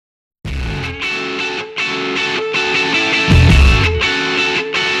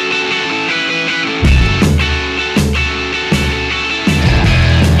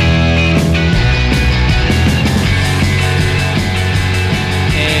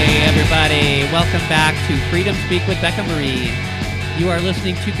welcome back to Freedom Speak with Becca Marie. You are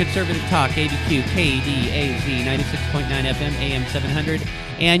listening to Conservative Talk, ABQ, KDAZ, 96.9 FM, AM 700,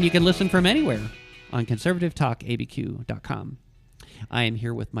 and you can listen from anywhere on conservativetalkabq.com. I am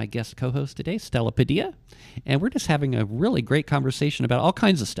here with my guest co-host today, Stella Padilla, and we're just having a really great conversation about all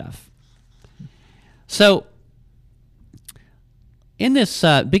kinds of stuff. So, in this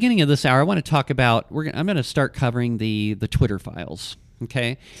beginning of this hour, I want to talk about, I'm going to start covering the Twitter files,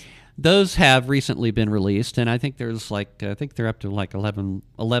 okay? Those have recently been released, and I think there's they're up to like 11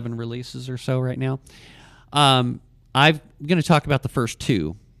 releases or so right now. I'm going to talk about the first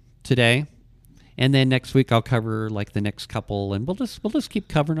two today, and then next week I'll cover like the next couple, and we'll just keep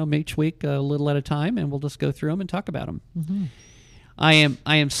covering them each week a little at a time, and we'll just go through them and talk about them. Mm-hmm.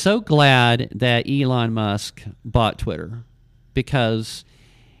 I am so glad that Elon Musk bought Twitter, because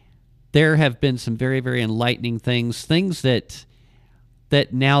there have been some very, very enlightening things that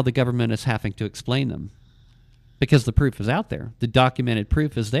now the government is having to explain them, because the proof is out there. The documented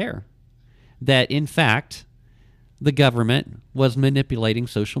proof is there that, in fact, the government was manipulating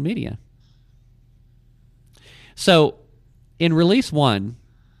social media. So, in release 1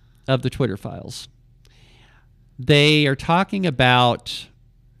 of the Twitter files, they are talking about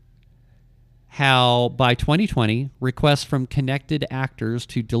how by 2020, requests from connected actors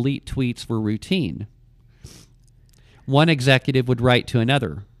to delete tweets were routine. One executive would write to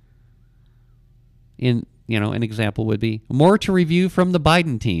another. An example would be, more to review from the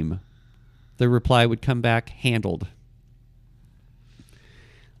Biden team. The reply would come back, handled.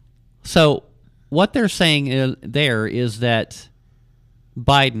 So what they're saying there is that the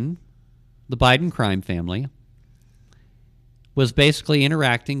Biden crime family, was basically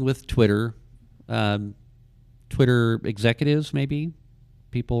interacting with Twitter executives, maybe,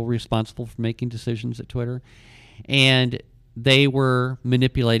 people responsible for making decisions at Twitter, and they were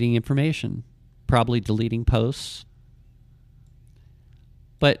manipulating information, probably deleting posts.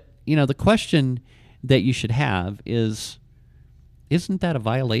 But, the question that you should have is, isn't that a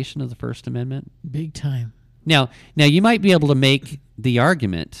violation of the First Amendment? Big time. Now you might be able to make the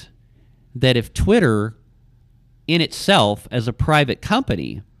argument that if Twitter in itself as a private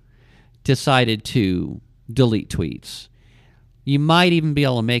company decided to delete tweets, you might even be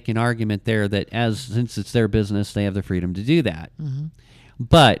able to make an argument there that since it's their business, they have the freedom to do that. Mm-hmm.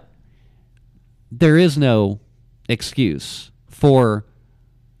 But there is no excuse for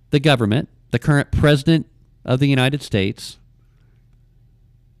the government, the current president of the United States,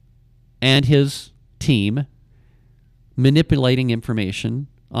 and his team manipulating information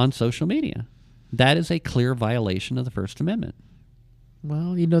on social media. That is a clear violation of the First Amendment.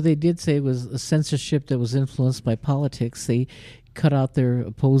 Well, they did say it was a censorship that was influenced by politics. They cut out their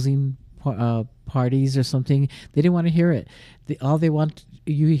opposing parties or something. They didn't want to hear it. All they want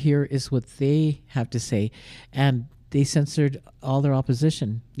you to hear is what they have to say. And they censored all their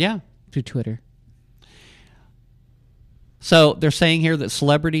opposition to Twitter. So they're saying here that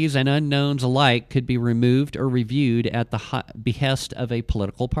celebrities and unknowns alike could be removed or reviewed at the behest of a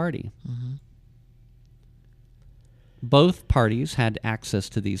political party. Mm-hmm. Both parties had access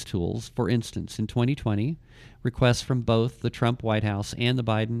to these tools. For instance, in 2020, requests from both the Trump White House and the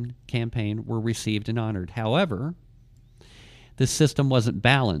Biden campaign were received and honored. However, the system wasn't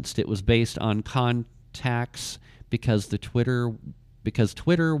balanced. It was based on contacts because Twitter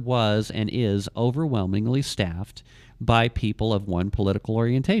was and is overwhelmingly staffed by people of one political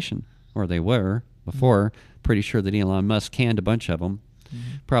orientation, or they were before. Pretty sure that Elon Musk canned a bunch of them.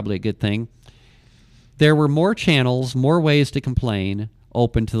 Mm-hmm. Probably a good thing. There were more channels, more ways to complain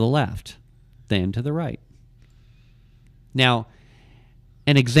open to the left than to the right. Now,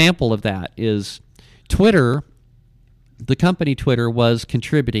 an example of that is Twitter, the company Twitter, was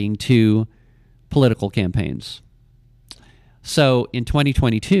contributing to political campaigns. So in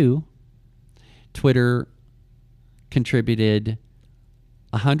 2022, Twitter contributed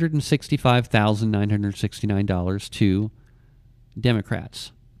 $165,969 to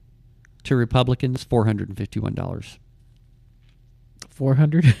Democrats. To Republicans, $451.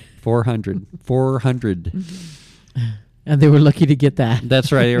 400? 400. And they were lucky to get that.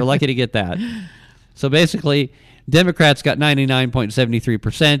 That's right. They were lucky to get that. So basically, Democrats got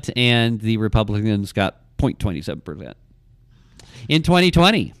 99.73%, and the Republicans got 0.27%. In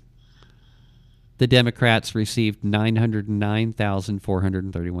 2020, the Democrats received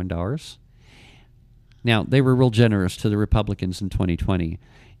 $909,431. Now, they were real generous to the Republicans in 2020.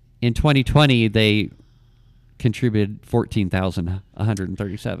 In 2020, they contributed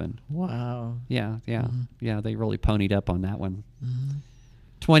 $14,137. Wow. Yeah. Mm-hmm. Yeah, they really ponied up on that one. Mm-hmm.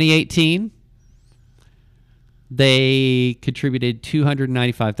 2018, They contributed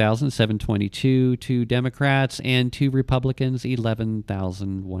 295,722 to Democrats, and to Republicans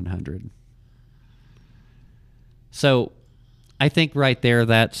 11,100. So I think right there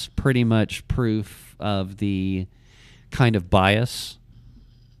that's pretty much proof of the kind of bias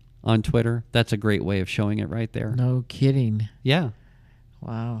on Twitter. That's a great way of showing it right there. No kidding. Yeah.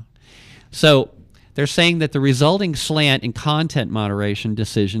 Wow. So they're saying that the resulting slant in content moderation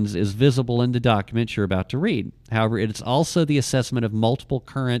decisions is visible in the documents you're about to read. However, it is also the assessment of multiple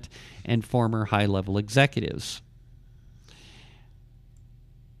current and former high-level executives.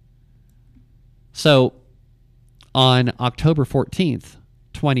 So on October 14th,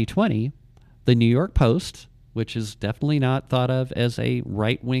 2020, the New York Post, which is definitely not thought of as a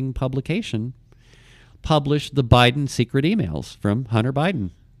right-wing publication, published the Biden secret emails from Hunter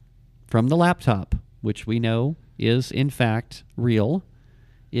Biden from the laptop, which we know is in fact real.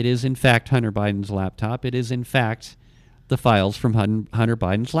 It is in fact Hunter Biden's laptop. It is in fact the files from Hunter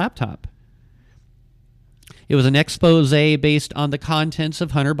Biden's laptop. It was an expose based on the contents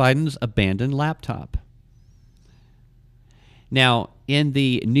of Hunter Biden's abandoned laptop. Now, in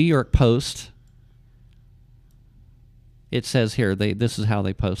the New York Post, it says here, this is how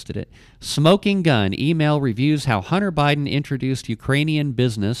they posted it. Smoking gun email reviews how Hunter Biden introduced Ukrainian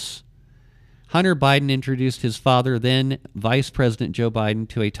business. Hunter Biden introduced his father, then Vice President Joe Biden,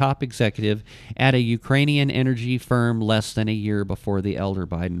 to a top executive at a Ukrainian energy firm less than a year before the elder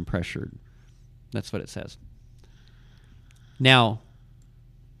Biden pressured. That's what it says. Now,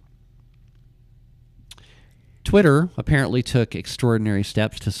 Twitter apparently took extraordinary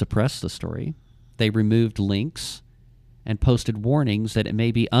steps to suppress the story. They removed links and posted warnings that it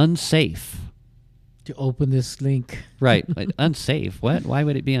may be unsafe to open this link. Right. Unsafe. What? Why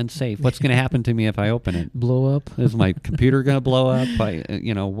would it be unsafe? What's going to happen to me if I open it? Blow up? Is my computer going to blow up? I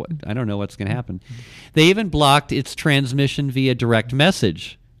don't know what's going to happen. They even blocked its transmission via direct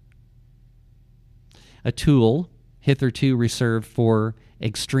message, a tool hitherto reserved for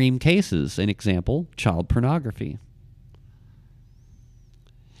extreme cases. An example, child pornography.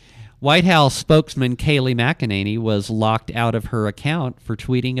 White House spokesman Kayleigh McEnany was locked out of her account for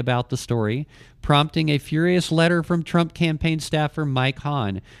tweeting about the story, prompting a furious letter from Trump campaign staffer Mike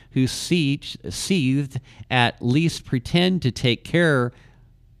Hahn, who seethed at least pretend to care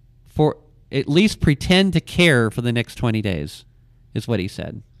for the next 20 days, is what he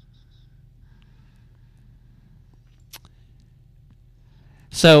said.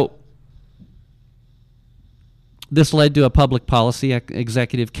 So this led to a public policy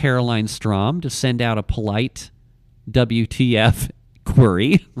executive, Caroline Strom, to send out a polite WTF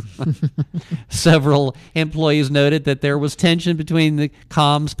query. Several employees noted that there was tension between the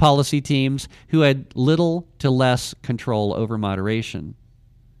comms policy teams, who had little to less control over moderation,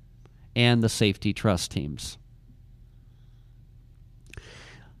 and the safety trust teams.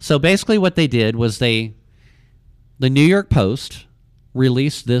 So basically what they did was the New York Post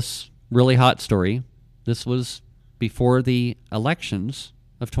released this really hot story. This was before the elections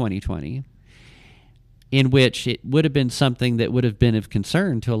of 2020, in which it would have been something that would have been of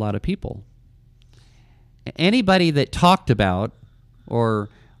concern to a lot of people. Anybody that talked about or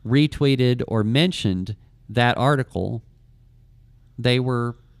retweeted or mentioned that article, they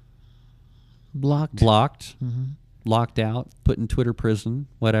were blocked, mm-hmm. Locked out, put in Twitter prison,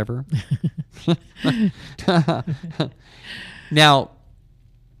 whatever. Now,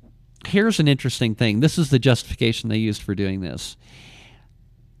 here's an interesting thing. This is the justification they used for doing this.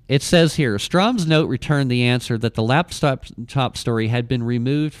 It says here, Strom's note returned the answer that the laptop story had been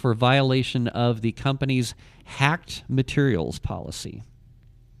removed for violation of the company's hacked materials policy.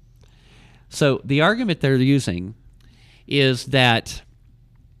 So the argument they're using is that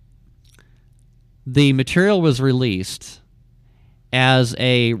the material was released as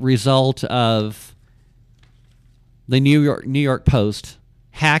a result of the New York Post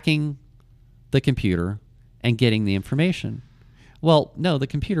hacking the computer and getting the information. Well, no, the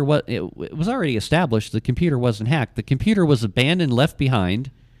computer it was already established. The computer wasn't hacked. The computer was abandoned, left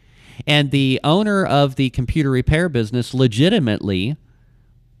behind, and the owner of the computer repair business legitimately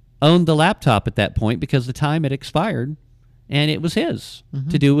owned the laptop at that point because the time had expired, and it was his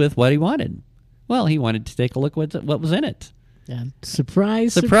to do with what he wanted. Well, he wanted to take a look at what was in it. Yeah.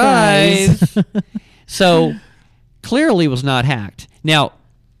 Surprise. So clearly was not hacked. Now,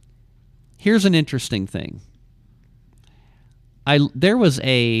 here's an interesting thing. There was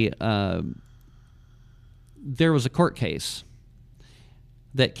a court case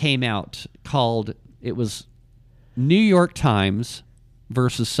that came out called, it was New York Times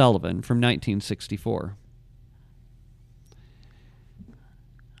versus Sullivan from 1964.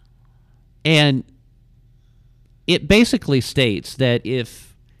 And it basically states that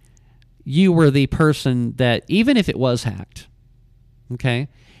if you were the person that, even if it was hacked, okay,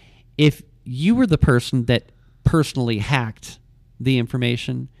 if you were the person that personally hacked the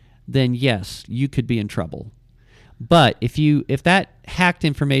information, then yes, you could be in trouble. But if that hacked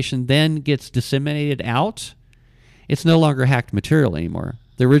information then gets disseminated out, it's no longer hacked material anymore.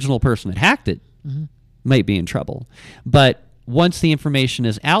 The original person that hacked it might be in trouble. But once the information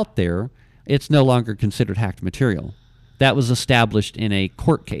is out there, it's no longer considered hacked material. That was established in a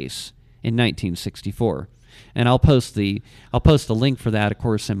court case in 1964. And I'll post the link for that, of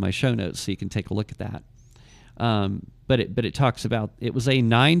course, in my show notes, so you can take a look at that. But it talks about, it was a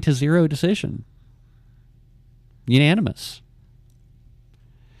 9-0 decision, unanimous.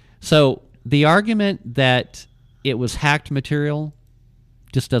 So the argument that it was hacked material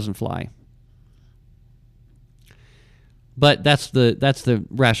just doesn't fly. But that's the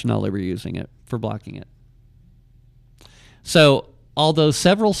rationale they were using it for blocking it. So, although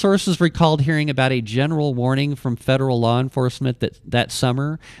several sources recalled hearing about a general warning from federal law enforcement that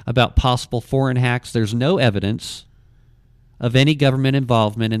summer about possible foreign hacks, there's no evidence of any government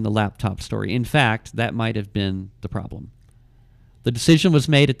involvement in the laptop story. In fact, that might have been the problem. The decision was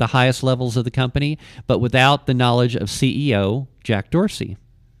made at the highest levels of the company, but without the knowledge of CEO Jack Dorsey.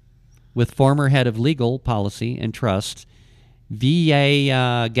 With former head of legal policy and trust,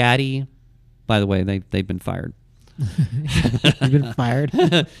 V.A. Gaddy, by the way, they've been fired. You've been fired?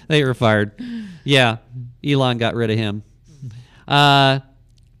 They were fired. Yeah, Elon got rid of him.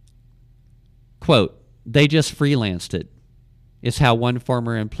 Quote, they just freelanced it, is how one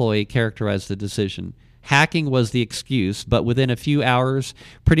former employee characterized the decision. Hacking was the excuse, but within a few hours,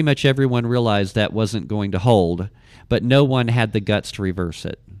 pretty much everyone realized that wasn't going to hold, but no one had the guts to reverse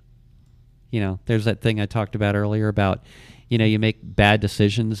it. You know, there's that thing I talked about earlier about, you know, you make bad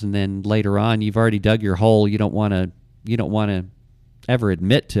decisions and then later on you've already dug your hole. You don't want to ever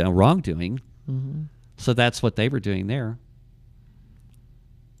admit to a wrongdoing. Mm-hmm. So that's what they were doing there.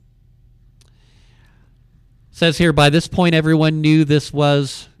 Says here, by this point everyone knew this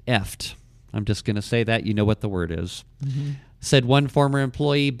was effed. I'm just going to say that. You know what the word is. Mm-hmm. Said one former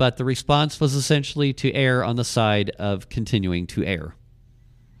employee, but the response was essentially to err on the side of continuing to err.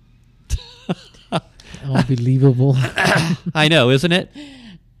 Unbelievable. I know, isn't it?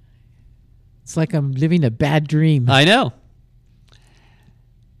 It's like I'm living a bad dream. I know.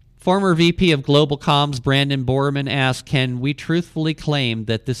 Former VP of Global Comms Brandon Borman asked, can we truthfully claim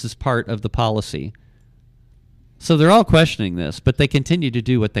that this is part of the policy? So they're all questioning this, but they continue to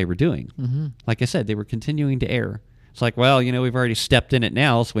do what they were doing. Mm-hmm. Like I said, they were continuing to err. It's like, well, you know, we've already stepped in it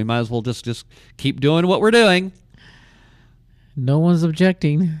now, so we might as well just keep doing what we're doing. No one's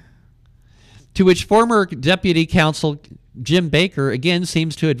objecting. To which former Deputy Counsel Jim Baker again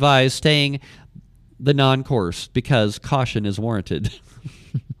seems to advise staying the non-course because caution is warranted.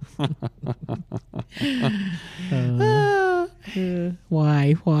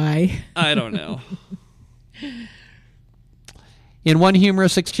 Why? I don't know. In one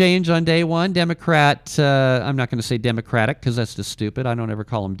humorous exchange on day one, Democrat, I'm not going to say Democratic because that's just stupid. I don't ever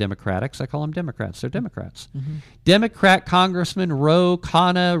call them Democrats. I call them Democrats. They're Democrats. Mm-hmm. Democrat Congressman Ro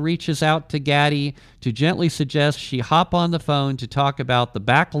Khanna reaches out to Gaddy to gently suggest she hop on the phone to talk about the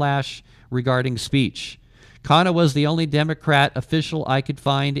backlash regarding speech. Khanna was the only Democrat official I could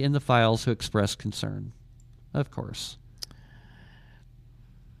find in the files who expressed concern. Of course.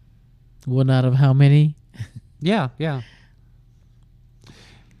 One out of how many? Yeah.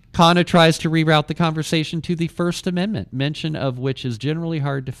 Khanna tries to reroute the conversation to the First Amendment, mention of which is generally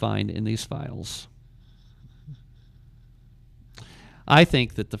hard to find in these files. I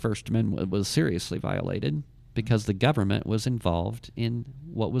think that the First Amendment was seriously violated because the government was involved in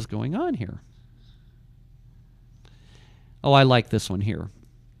what was going on here. Oh, I like this one here.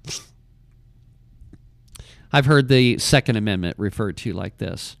 I've heard the Second Amendment referred to like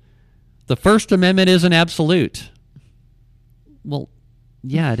this. The First Amendment isn't absolute. Well,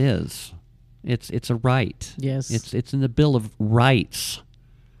 yeah, it is. It's a right. Yes. It's in the Bill of Rights.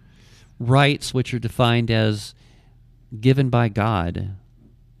 Rights which are defined as given by God,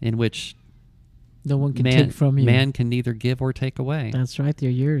 in which no one can take from you. Man can neither give or take away. That's right, they're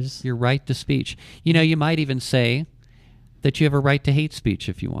yours. Your right to speech. You know, you might even say that you have a right to hate speech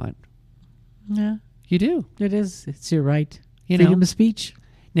if you want. Yeah. You do. It is. It's your right. Freedom of speech.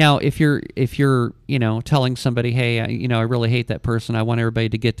 Now, if you're telling somebody, hey, I really hate that person, I want everybody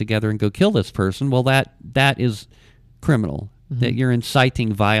to get together and go kill this person, well, that is criminal. Mm-hmm. That you're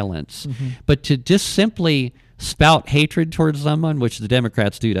inciting violence. Mm-hmm. But to just simply spout hatred towards someone, which the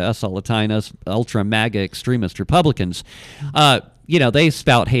Democrats do to us all the time, us ultra MAGA extremist Republicans, they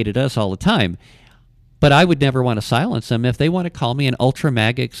spout hate at us all the time. But I would never want to silence them. If they want to call me an ultra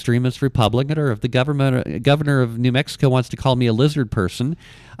MAGA extremist Republican, or if the governor of New Mexico wants to call me a lizard person,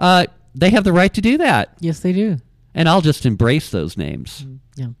 they have the right to do that. Yes, they do. And I'll just embrace those names.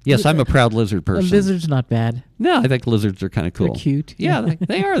 Yeah. Yes, I'm a proud lizard person. A lizard's not bad. No, I think lizards are kind of cool. They're cute. Yeah,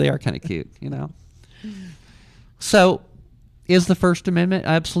 they are. They are kind of cute, So, is the First Amendment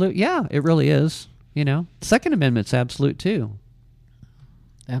absolute? Yeah, it really is. Second Amendment's absolute too.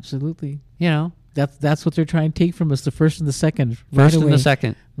 Absolutely. That's what they're trying to take from us, the first and the second. First right and away. the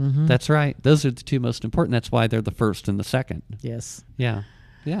second. Mm-hmm. That's right. Those are the two most important. That's why they're the first and the second. Yes. Yeah.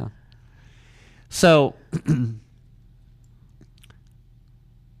 Yeah. So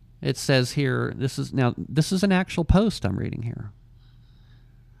it says here, this is an actual post I'm reading here.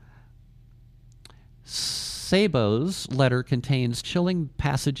 Sabo's letter contains chilling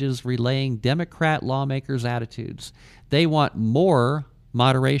passages relaying Democrat lawmakers' attitudes. They want more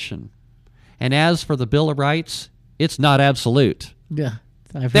moderation. And as for the Bill of Rights, it's not absolute. Yeah.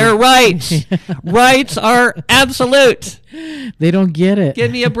 They're rights. Rights are absolute. They don't get it.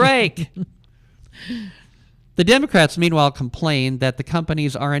 Give me a break. The Democrats, meanwhile, complain that the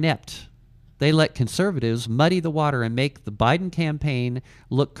companies are inept. They let conservatives muddy the water and make the Biden campaign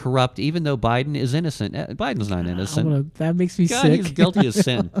look corrupt, even though Biden is innocent. Biden's not innocent. That makes me God, sick. he's guilty of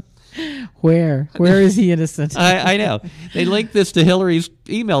sin. Where is he innocent? I know. They linked this to Hillary's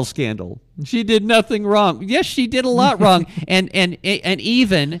email scandal. She did nothing wrong. Yes, she did a lot wrong. And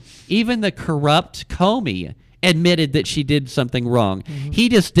even the corrupt Comey admitted that she did something wrong. Mm-hmm. He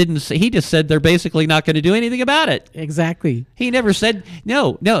just didn't say, he just said they're basically not going to do anything about it. Exactly. He never said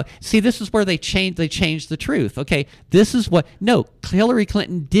no. See, this is where they changed the truth. Okay, this is what Hillary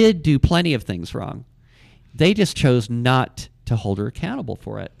Clinton did do plenty of things wrong. They just chose not to hold her accountable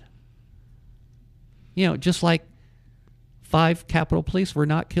for it. Just like 5 Capitol Police were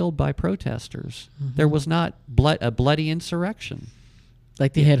not killed by protesters. Mm-hmm. There was not a bloody insurrection.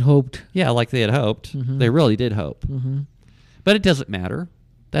 Like they had hoped. Yeah, like they had hoped. Mm-hmm. They really did hope. Mm-hmm. But it doesn't matter.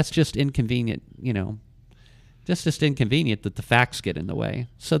 That's just inconvenient, just inconvenient that the facts get in the way.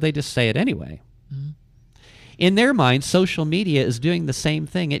 So they just say it anyway. Mm-hmm. In their mind, social media is doing the same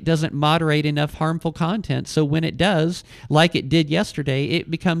thing. It doesn't moderate enough harmful content. So when it does, like it did yesterday, it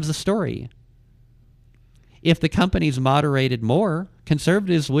becomes a story. If the companies moderated more,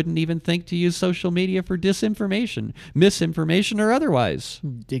 conservatives wouldn't even think to use social media for disinformation, misinformation, or otherwise.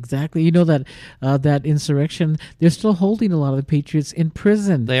 Exactly. That insurrection, they're still holding a lot of the patriots in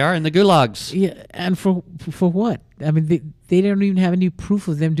prison. They are in the gulags. Yeah, and for what? I mean, they don't even have any proof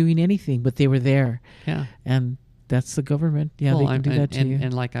of them doing anything, but they were there. Yeah. And that's the government. Yeah, they can do that to you.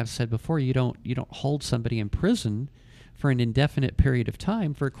 And like I've said before, you don't hold somebody in prison for an indefinite period of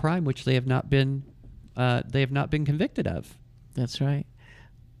time for a crime which they have not been convicted of. That's right.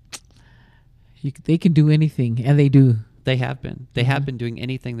 They can do anything, and they do. They have been. They have been doing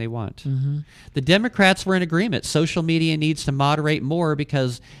anything they want. Mm-hmm. The Democrats were in agreement. Social media needs to moderate more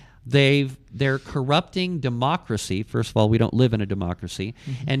because they're corrupting democracy. First of all, we don't live in a democracy,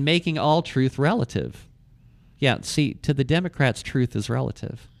 and making all truth relative. Yeah, see, to the Democrats, truth is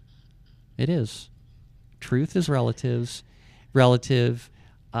relative. It is. Truth is relative.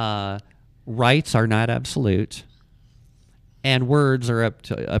 Rights are not absolute, and words are up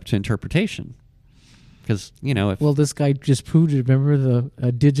to interpretation. Because this guy just proved it. Remember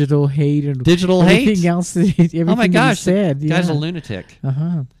the digital hate and everything hate? Else. Everything oh my gosh, he said. The guy's a lunatic.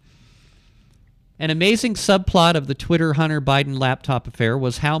 Uh-huh. An amazing subplot of the Twitter Hunter Biden laptop affair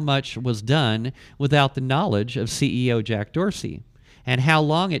was how much was done without the knowledge of CEO Jack Dorsey, and how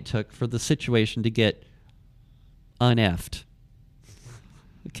long it took for the situation to get uneffed.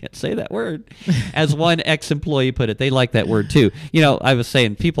 I can't say that word. As one ex-employee put it, they like that word too. I was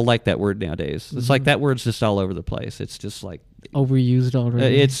saying people like that word nowadays. It's like that word's just all over the place. It's just like overused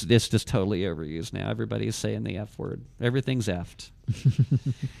already. It's just totally overused now. Everybody's saying the F word. Everything's effed.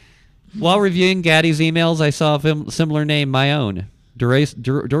 While reviewing Gaddy's emails, I saw a similar name, my own.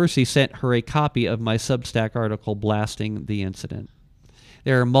 Dorsey sent her a copy of my Substack article blasting the incident.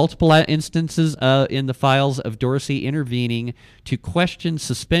 There are multiple instances in the files of Dorsey intervening to question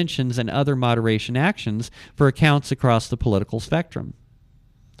suspensions and other moderation actions for accounts across the political spectrum.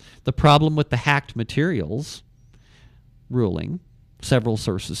 The problem with the hacked materials ruling, several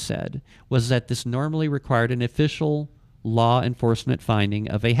sources said, was that this normally required an official law enforcement finding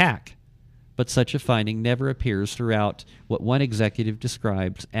of a hack, but such a finding never appears throughout what one executive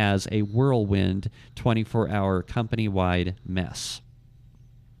describes as a whirlwind 24-hour company-wide mess.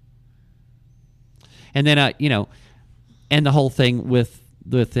 And then, and the whole thing with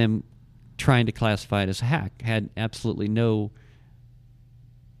them trying to classify it as a hack had absolutely no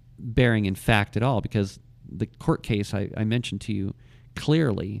bearing in fact at all, because the court case I mentioned to you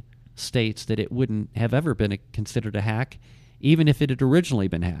clearly states that it wouldn't have ever been considered a hack, even if it had originally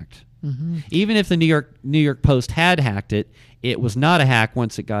been hacked. Mm-hmm. Even if the New York Post had hacked it, it was not a hack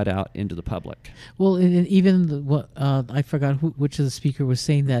once it got out into the public. Well, and even what I forgot which of the speaker was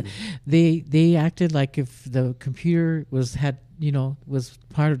saying that they acted like if the computer was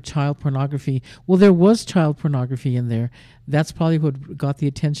part of child pornography. Well, there was child pornography in there. That's probably what got the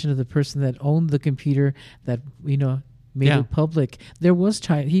attention of the person that owned the computer that made it public. There was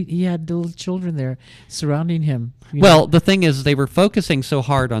child. He had little children there surrounding him. Well, the thing is, they were focusing so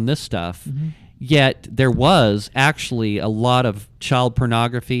hard on this stuff, yet there was actually a lot of child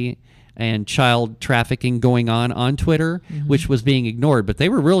pornography and child trafficking going on Twitter, which was being ignored. But they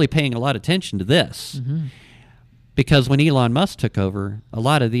were really paying a lot of attention to this, because when Elon Musk took over, a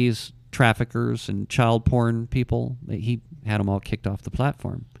lot of these traffickers and child porn people, he had them all kicked off the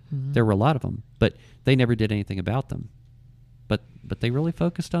platform. There were a lot of them, but they never did anything about them. But they really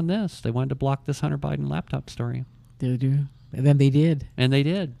focused on this. They wanted to block this Hunter Biden laptop story. They do. And then they did. And they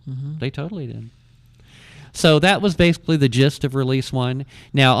did. They totally did. So that was basically the gist of Release 1.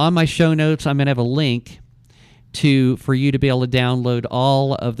 Now, on my show notes, I'm going to have a link for you to be able to download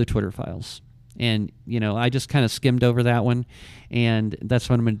all of the Twitter files. And, I just kind of skimmed over that one. And that's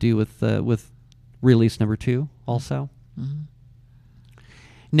what I'm going to do with Release number 2 also.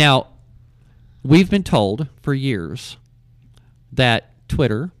 Now, we've been told for years that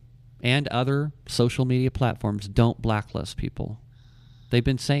Twitter and other social media platforms don't blacklist people. They've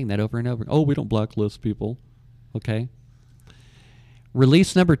been saying that over and over. Oh, we don't blacklist people. Okay.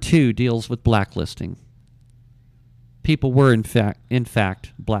 Release number 2 deals with blacklisting. People were in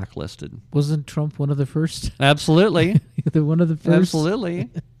fact blacklisted. Wasn't Trump one of the first? Absolutely. One of the first. Absolutely.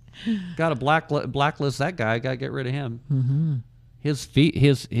 Got to blacklist that guy. Got to get rid of him. His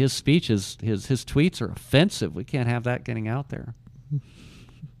speeches, his tweets are offensive. We can't have that getting out there.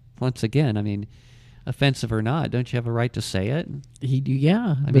 Once again, I mean, offensive or not, don't you have a right to say it?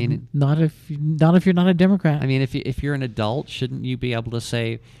 I mean, not if you're not a Democrat. I mean, if you're an adult, shouldn't you be able to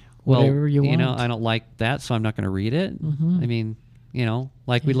say, well, whatever you want? I don't like that, so I'm not going to read it. I mean, we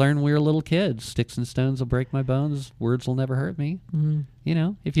learned when we were little kids, sticks and stones will break my bones, words will never hurt me.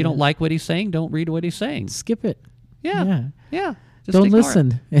 If you don't like what he's saying, don't read what he's saying. Skip it. Yeah. Just don't ignore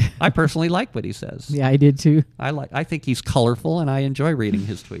listen. I personally like what he says. Yeah, I did too. I think he's colorful, and I enjoy reading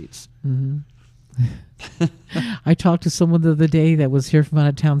his tweets. I talked to someone the other day that was here from out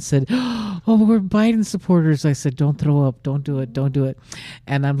of town, said, oh, we're Biden supporters. I said, don't throw up. Don't do it.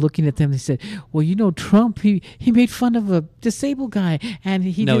 And I'm looking at them. They said, well, Trump, he made fun of a disabled guy. And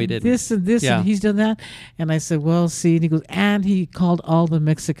he did this and this, and he's done that. And I said, well, see. And he goes, and he called all the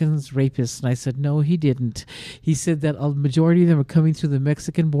Mexicans rapists. And I said, no, he didn't. He said that a majority of them are coming through the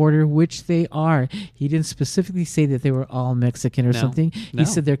Mexican border, which they are. He didn't specifically say that they were all Mexican or something. He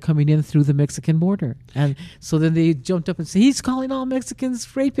said they're coming in through the Mexican border. And so then they jumped up and said, he's calling all Mexicans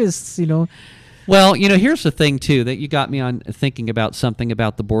rapists, Well, here's the thing, too, that you got me on thinking about something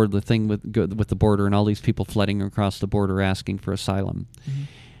about the border, the thing with the border and all these people flooding across the border asking for asylum.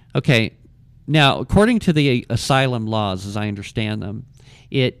 Okay, now, according to the asylum laws, as I understand them,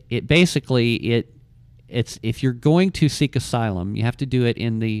 it basically, it's if you're going to seek asylum, you have to do it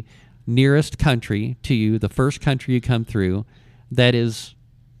in the nearest country to you, the first country you come through, that is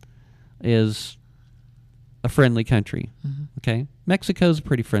a friendly country. Okay, Mexico's a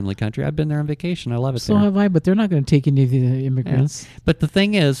pretty friendly country. I've been there on vacation. I love it. So have I, but they're not going to take any of the immigrants. Yeah. But the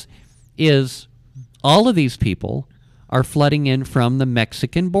thing is all of these people are flooding in from the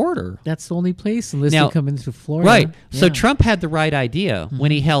Mexican border. That's the only place, unless they come in through Florida. Right. Yeah. So Trump had the right idea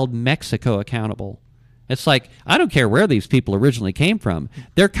when he held Mexico accountable. It's like, I don't care where these people originally came from.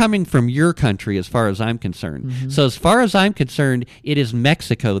 They're coming from your country as far as I'm concerned. So as far as I'm concerned, it is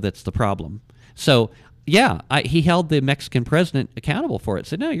Mexico that's the problem. So he held the Mexican president accountable for it.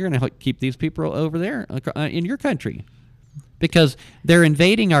 Said, no, you're going to keep these people over there in your country because they're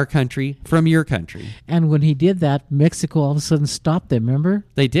invading our country from your country. And when he did that, Mexico all of a sudden stopped them, remember?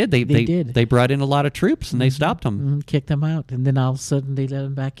 They did. They did. They brought in a lot of troops, and they stopped them. Kicked them out, and then all of a sudden they let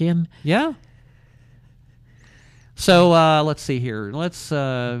them back in. Yeah. So let's see here.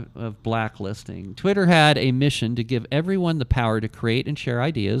 Of blacklisting. Twitter had a mission to give everyone the power to create and share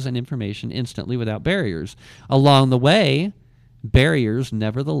ideas and information instantly without barriers. Along the way, barriers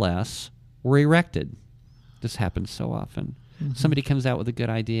nevertheless were erected. This happens so often. Somebody comes out with a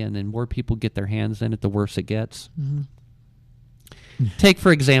good idea, and then more people get their hands in it, the worse it gets. Take,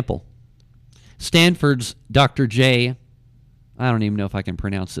 for example, Stanford's Dr. J. I don't even know if I can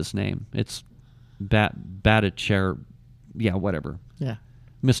pronounce this name. It's Bhattacharya, whatever. Yeah.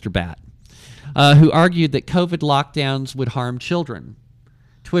 Mr. Bat, who argued that COVID lockdowns would harm children.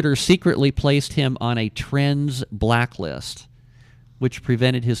 Twitter secretly placed him on a trends blacklist, which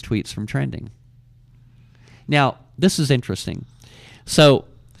prevented his tweets from trending. Now, this is interesting. So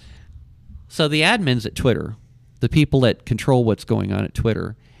the admins at Twitter, the people that control what's going on at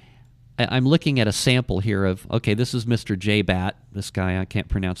Twitter, I'm looking at a sample here of, okay, this is Mr. J Bat, this guy, I can't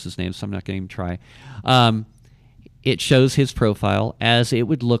pronounce his name, so I'm not going to even try. It shows his profile as it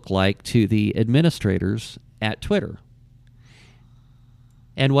would look like to the administrators at Twitter.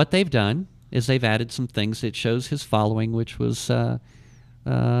 And what they've done is they've added some things. It shows his following, which was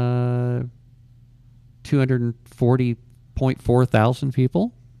 240.4 thousand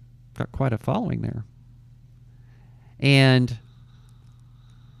people. Got quite a following there. And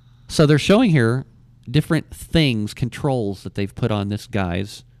so they're showing here different things, controls that they've put on this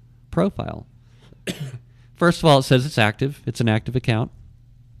guy's profile. First of all, it says it's active. It's an active account.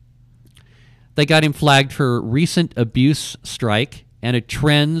 They got him flagged for recent abuse strike and a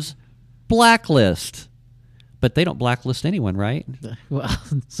trends blacklist. But they don't blacklist anyone, right? Well,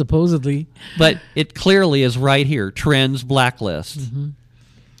 supposedly. But it clearly is right here, trends blacklist. Mm-hmm.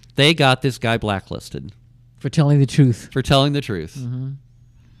 They got this guy blacklisted. For telling the truth. For telling the truth. Mm-hmm.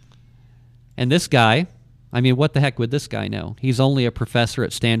 And this guy, I mean, what the heck would this guy know? He's only a professor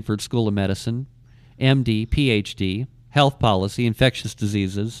at Stanford School of Medicine, MD, PhD, health policy, infectious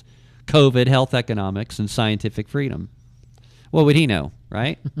diseases, COVID, health economics, and scientific freedom. What would he know,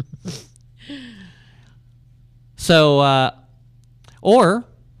 right? So, or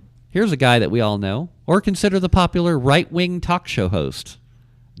here's a guy that we all know, or consider the popular right-wing talk show host,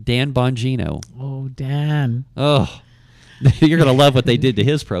 Dan Bongino. Oh, Dan. Oh, you're going to love what they did to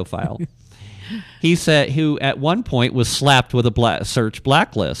his profile. He said, who at one point was slapped with a search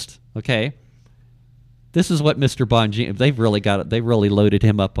blacklist. Okay, this is what Mr. Bongino. They've really got it. They really loaded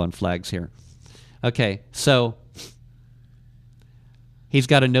him up on flags here. Okay, so he's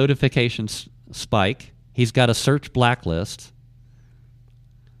got a notification spike. He's got a search blacklist.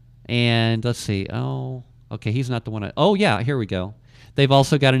 And let's see. Oh, okay, he's not the one. Oh, yeah, here we go. They've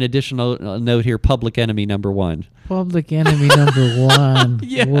also got an additional note here, public enemy number 1. Public enemy number 1.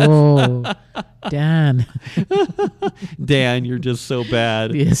 Yes. Whoa. Dan. Dan, you're just so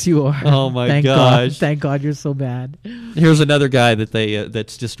bad. Yes, you are. Oh, my Thank gosh. God. Thank God you're so bad. Here's another guy that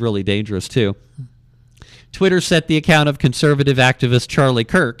that's just really dangerous, too. Twitter set the account of conservative activist Charlie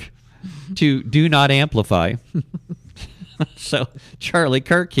Kirk to do not amplify. So Charlie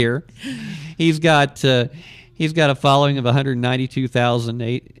Kirk here, he's got a following of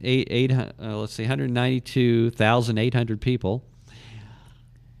 192,800 people.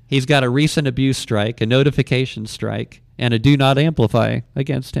 He's got a recent abuse strike, a notification strike, and a do not amplify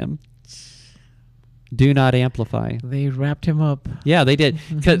against him. Do not amplify. They wrapped him up. Yeah, they did.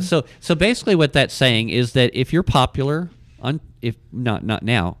 So basically what that's saying is that if you're popular if not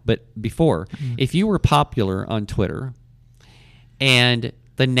now, but before, if you were popular on Twitter, and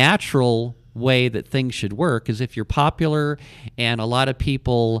the natural way that things should work is if you're popular and a lot of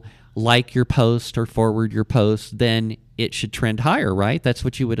people like your post or forward your post, then it should trend higher, right? That's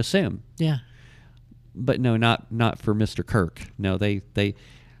what you would assume. Yeah. But no, not for Mr. Kirk. No, they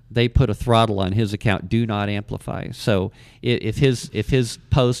put a throttle on his account, do not amplify. So if his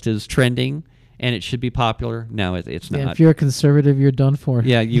post is trending and it should be popular, no, it's not. Yeah, if you're a conservative, you're done for.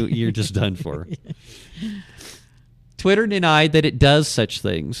 Yeah, you're just done for. Twitter denied that it does such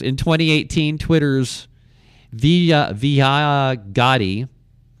things. In 2018, Twitter's Vijaya Gotti,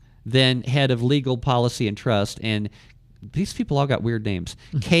 then head of legal policy and trust, and these people all got weird names.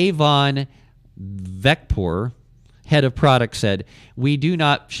 Kayvon Vekpur, head of product, said, "We do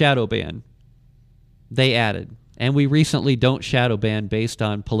not shadow ban." They added, "And we recently don't shadow ban based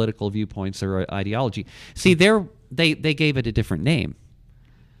on political viewpoints or ideology." See, they gave it a different name.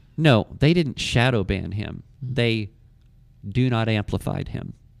 No, they didn't shadow ban him. They do not amplified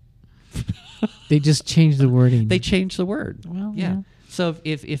him. They just changed the wording. They changed the word. Well, yeah. yeah. So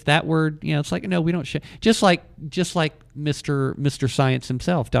if that word, it's like, no, we don't just like Mr. Science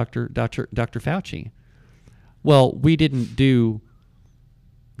himself, Dr. Fauci. Well, we didn't do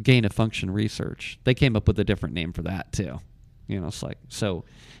gain of function research. They came up with a different name for that too. It's like, so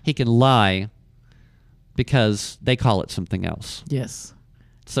he can lie because they call it something else. Yes.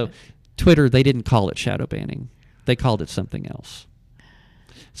 So Twitter, they didn't call it shadow banning. They called it something else.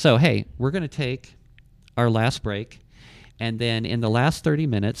 So, hey, we're going to take our last break. And then in the last 30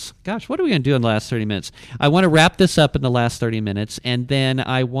 minutes, gosh, what are we going to do in the last 30 minutes? I want to wrap this up in the last 30 minutes. And then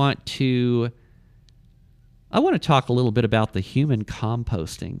I want to talk a little bit about the human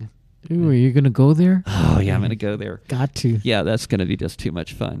composting Ooh, are you going to go there? Oh, yeah, I'm going to go there. Got to. Yeah, that's going to be just too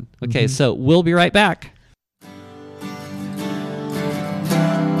much fun. Okay, so we'll be right back.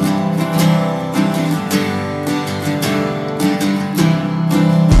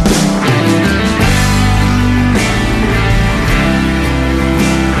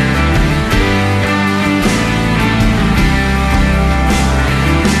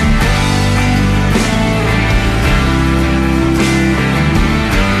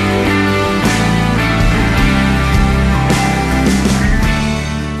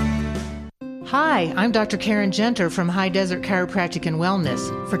 Hi, I'm Dr. Karen Genter from High Desert Chiropractic and Wellness.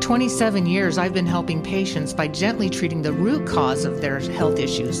 For 27 years, I've been helping patients by gently treating the root cause of their health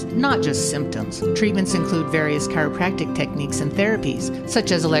issues, not just symptoms. Treatments include various chiropractic techniques and therapies,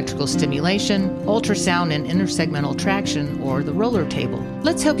 such as electrical stimulation, ultrasound and intersegmental traction, or the roller table.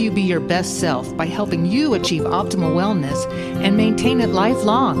 Let's help you be your best self by helping you achieve optimal wellness and maintain it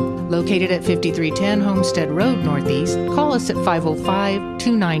lifelong. Located at 5310 Homestead Road Northeast, call us at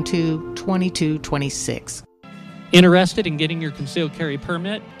 505-292-2226. Interested in getting your concealed carry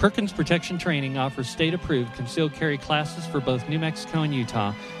permit? Perkins Protection Training offers state-approved concealed carry classes for both New Mexico and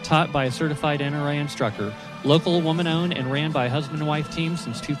Utah, taught by a certified NRA instructor. Local, woman-owned, and ran by a husband and wife team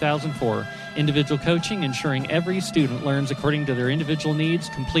since 2004. Individual coaching, ensuring every student learns according to their individual needs,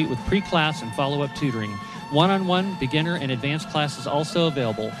 complete with pre-class and follow-up tutoring. One-on-one, beginner, and advanced classes also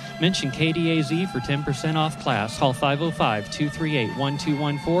available. Mention KDAZ for 10% off class. Call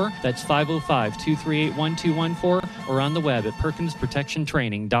 505-238-1214. That's 505-238-1214 or on the web at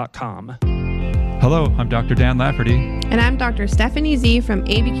perkinsprotectiontraining.com. Hello, I'm Dr. Dan Lafferty. And I'm Dr. Stephanie Z from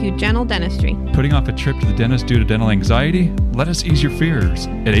ABQ General Dentistry. Putting off a trip to the dentist due to dental anxiety? Let us ease your fears.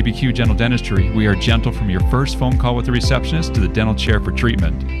 At ABQ General Dentistry, we are gentle from your first phone call with the receptionist to the dental chair for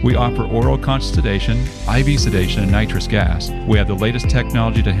treatment. We offer oral conscious sedation, IV sedation, and nitrous gas. We have the latest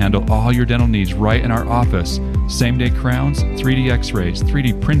technology to handle all your dental needs right in our office. Same-day crowns, 3D x-rays,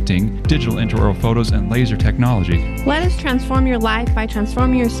 3D printing, digital intraoral photos, and laser technology. Let us transform your life by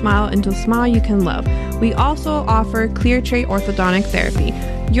transforming your smile into a smile you can love. We also offer clear tray orthodontic therapy.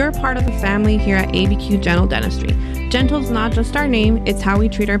 You're part of the family here at ABQ General Dentistry. Gentle is not just our name, it's how we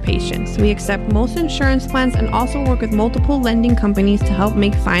treat our patients. We accept most insurance plans and also work with multiple lending companies to help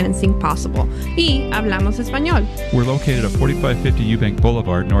make financing possible. Y hablamos español. We're located at 4550 Eubank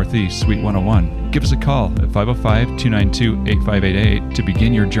Boulevard, Northeast, Suite 101. Give us a call at 505-292-8588 to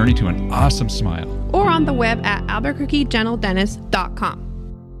begin your journey to an awesome smile. Or on the web at albuquerquegeneraldentist.com.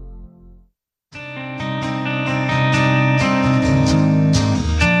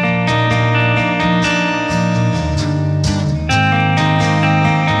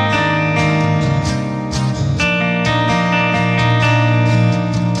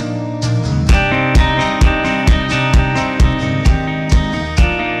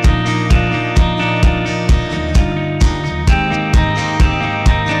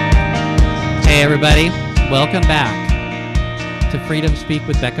 Hey everybody, welcome back to Freedom Speak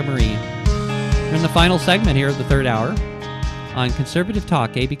with Becca Marie. We're in the final segment here of the third hour on Conservative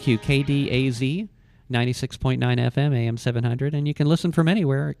Talk, ABQ KDAZ, 96.9 FM, AM 700, and you can listen from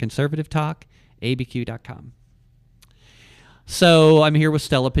anywhere at conservativetalkabq.com. So I'm here with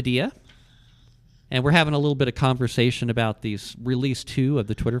Stella Padilla, and we're having a little bit of conversation about these release 2 of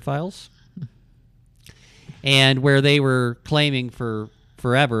the Twitter files, and where they were claiming for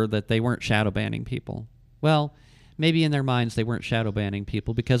forever that they weren't shadow banning people. Well, maybe in their minds they weren't shadow banning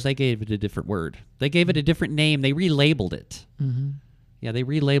people because they gave it a different word. They gave it a different name. They relabeled it. Mm-hmm. Yeah, they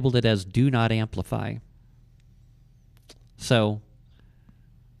relabeled it as do not amplify. So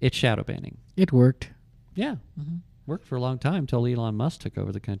it's shadow banning. It worked. Yeah. Mm-hmm. Worked for a long time until Elon Musk took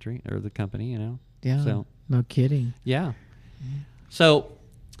over the country or the company, you know. Yeah. So no kidding. Yeah. Mm-hmm. So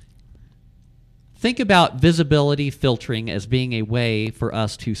think about visibility filtering as being a way for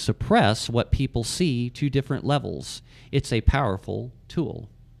us to suppress what people see to different levels. It's a powerful tool,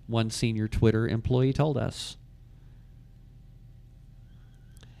 one senior Twitter employee told us.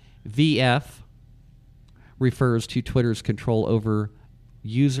 VF refers to Twitter's control over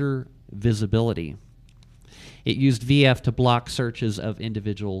user visibility. It used VF to block searches of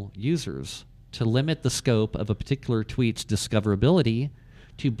individual users, to limit the scope of a particular tweet's discoverability,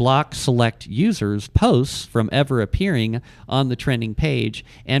 to block select users' posts from ever appearing on the trending page,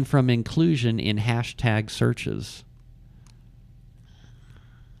 and from inclusion in hashtag searches.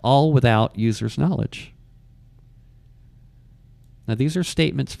 All without users' knowledge. Now, these are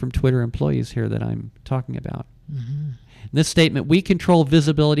statements from Twitter employees here that I'm talking about. Mm-hmm. In this statement, we control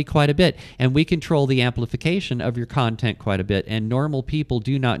visibility quite a bit, and we control the amplification of your content quite a bit, and normal people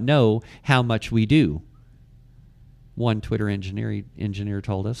do not know how much we do. One Twitter engineer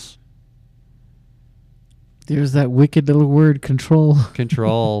told us. There's that wicked little word, control.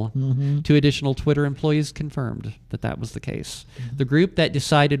 Control. Mm-hmm. 2 additional Twitter employees confirmed that that was the case. The group that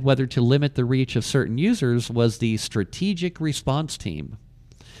decided whether to limit the reach of certain users was the Strategic Response Team,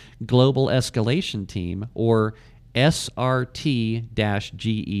 Global Escalation Team, or SRT-GET.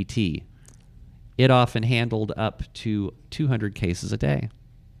 It often handled up to 200 cases a day.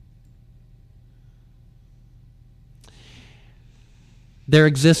 There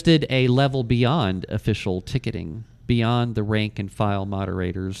existed a level beyond official ticketing, beyond the rank and file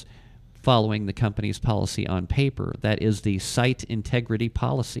moderators following the company's policy on paper. That is the Site Integrity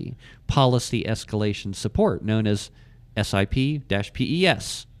Policy, Policy Escalation Support, known as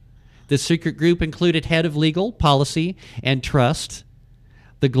SIP-PES. This secret group included head of legal, policy, and trust,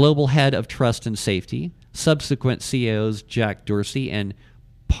 the global head of trust and safety, subsequent CEOs Jack Dorsey and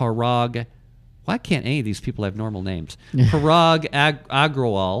Parag. Why can't any of these people have normal names? Parag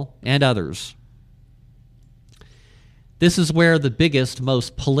Agrawal and others. This is where the biggest,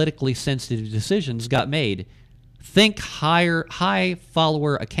 most politically sensitive decisions got made. Think high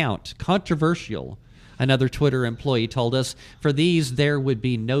follower account. Controversial. Another Twitter employee told us, for these, there would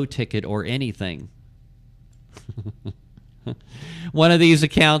be no ticket or anything. One of these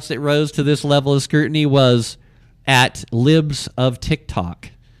accounts that rose to this level of scrutiny was at Libs of TikTok,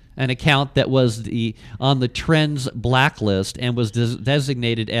 an account that was on the Trends blacklist and was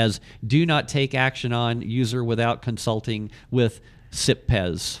designated as do not take action on user without consulting with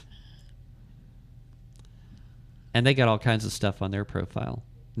SIPPES. And they got all kinds of stuff on their profile.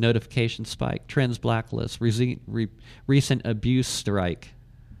 Notification spike, Trends blacklist, recent abuse strike.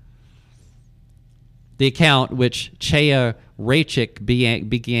 The account, which Chaya Rachik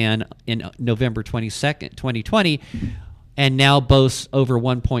began in November 22nd, 2020, and now boasts over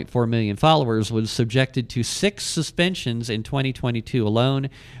 1.4 million followers, was subjected to 6 suspensions in 2022 alone.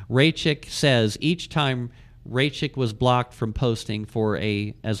 Rachik says each time Rachik was blocked from posting for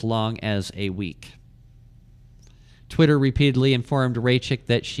as long as a week. Twitter repeatedly informed Rachik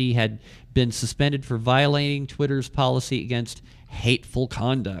that she had been suspended for violating Twitter's policy against hateful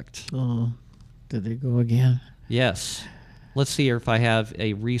conduct. Oh, did they go again? Yes. Let's see if I have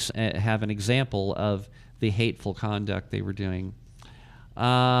have an example of the hateful conduct they were doing.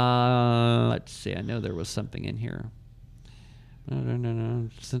 Let's see. I know there was something in here. No.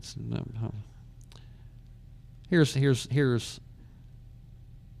 Here's.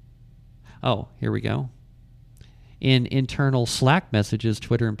 Oh, here we go. In internal Slack messages,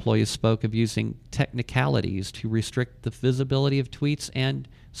 Twitter employees spoke of using technicalities to restrict the visibility of tweets and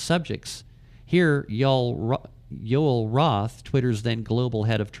subjects. Here, Yoel Roth, Twitter's then global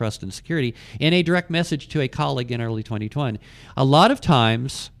head of trust and security, in a direct message to a colleague in early 2020. A lot of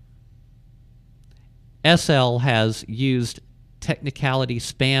times, SL has used technicality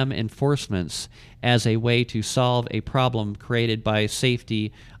spam enforcements as a way to solve a problem created by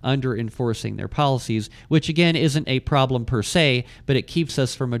safety under enforcing their policies, which again isn't a problem per se, but it keeps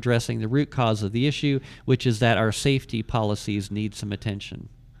us from addressing the root cause of the issue, which is that our safety policies need some attention.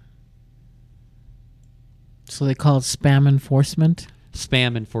 So they call it spam enforcement?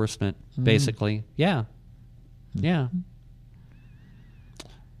 Spam enforcement, basically. Yeah. Yeah.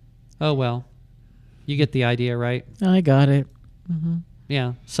 Oh, well. You get the idea, right? I got it. Mm-hmm.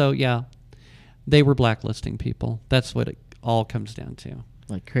 Yeah. So, yeah. They were blacklisting people. That's what it all comes down to.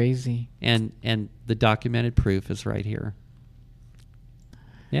 Like crazy. And the documented proof is right here.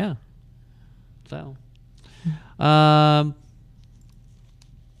 Yeah. So.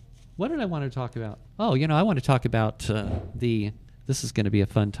 What did I want to talk about? Oh, I want to talk about this is going to be a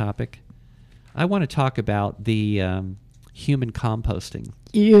fun topic. I want to talk about the human composting.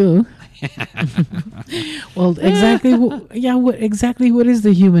 Ew. Well, exactly. What is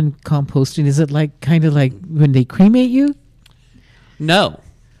the human composting? Is it kind of like when they cremate you? No.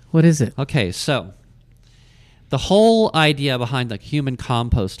 What is it? Okay, so the whole idea behind the human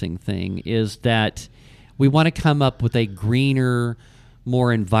composting thing is that we want to come up with a greener, more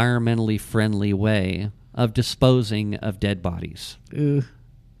environmentally friendly way of disposing of dead bodies. Ugh.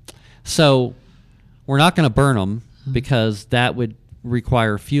 So we're not going to burn them because that would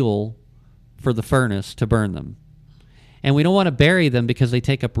require fuel for the furnace to burn them. And we don't want to bury them because they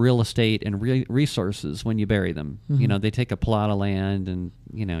take up real estate and resources when you bury them. Mm-hmm. They take a plot of land, and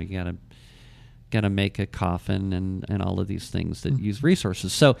you got to make a coffin and all of these things that use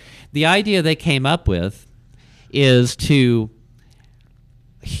resources. So the idea they came up with is to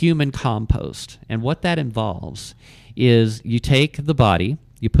human compost. And what that involves is you take the body,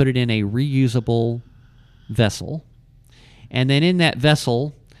 you put it in a reusable vessel, and then in that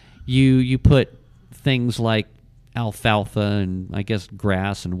vessel you put things like alfalfa and I guess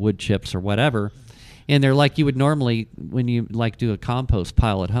grass and wood chips or whatever And they're like you would normally when you like do a compost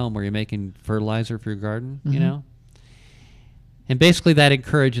pile at home where you're making fertilizer for your garden, you know. And basically that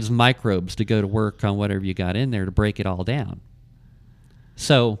encourages microbes to go to work on whatever you got in there to break it all down.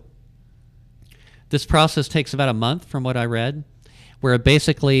 So this process takes about a month from what I read, where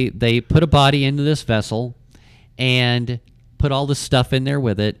basically they put a body into this vessel and put all this stuff in there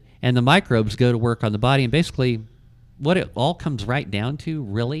with it, and the microbes go to work on the body. And basically what it all comes right down to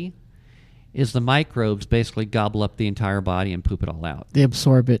really is the microbes basically gobble up the entire body and poop it all out. They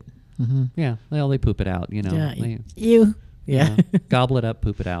absorb it. Yeah, well, they poop it out, you know. Yeah, They, you. Yeah. gobble it up,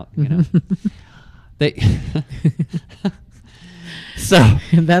 poop it out, you know. They so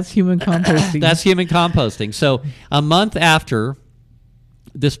That's human composting. that's human composting. So a month after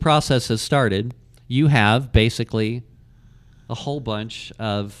this process has started, you have basically a whole bunch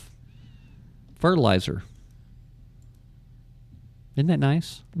of fertilizer. Isn't that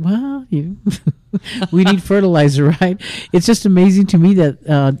nice? Well, we need fertilizer, right? It's just amazing to me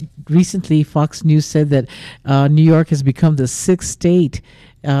that recently Fox News said that New York has become the 6th state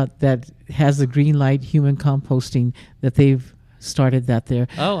that has the green light human composting, that they've started that there.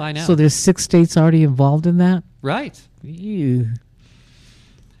 Oh, I know. So there's 6 states already involved in that? Right. Ew.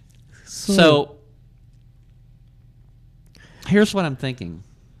 So here's what I'm thinking.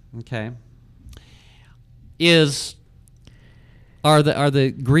 Okay. Are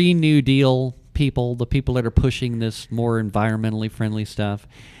the Green New Deal people, the people that are pushing this more environmentally friendly stuff,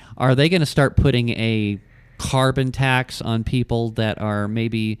 are they going to start putting a carbon tax on people that are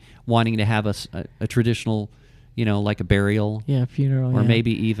maybe wanting to have a traditional, you know, like a burial? Yeah, funeral. Or yeah.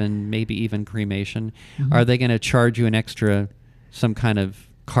 maybe even cremation? Are they going to charge you an extra, some kind of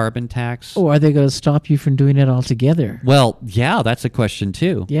carbon tax? Or are they going to stop you from doing it altogether? Well, yeah, that's a question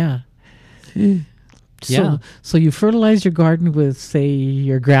too. Yeah. Yeah. So you fertilize your garden with, say,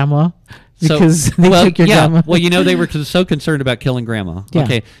 your grandma So- because they took your yeah. grandma. Well, you know, they were so concerned about killing grandma. Yeah.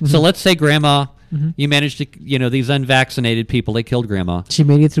 Okay. So let's say grandma, you managed to, you know, these unvaccinated people, they killed grandma. She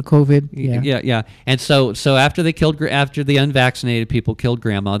made it through COVID. Yeah. And so after after the unvaccinated people killed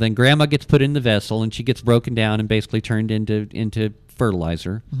grandma, then grandma gets put in the vessel and she gets broken down and basically turned into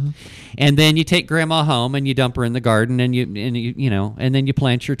fertilizer. And then you take grandma home and you dump her in the garden and and then you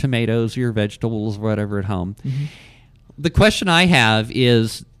plant your tomatoes or your vegetables or whatever at home. The question I have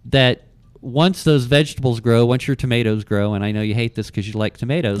is that once those vegetables grow, once your tomatoes grow, and I know you hate this because you like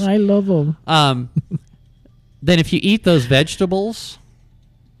tomatoes, I love them. then if you eat those vegetables,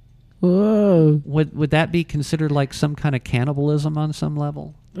 Whoa. would that be considered like some kind of cannibalism on some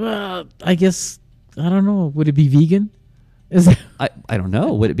level? I guess, I don't know. Would it be vegan? Is that, I don't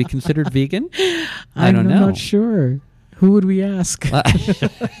know. Would it be considered vegan? I don't know. I'm not sure. Who would we ask?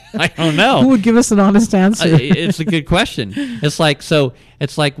 I don't know. Who would give us an honest answer? It's a good question. It's like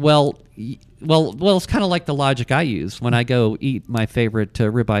well, it's kind of like the logic I use when I go eat my favorite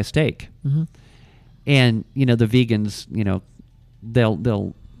ribeye steak, and you know the vegans, you know,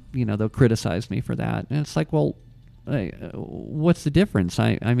 they'll criticize me for that, and it's like, well, what's the difference?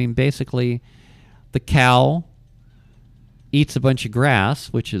 I mean, basically, the cow eats a bunch of grass,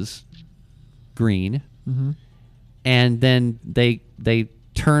 which is green, and then they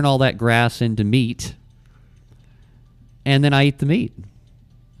turn all that grass into meat, and then I eat the meat.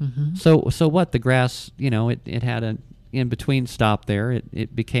 So what? The grass, you know, it had an in between stop there.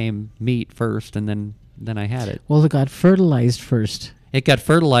 It became meat first, and then I had it. Well, it got fertilized first. It got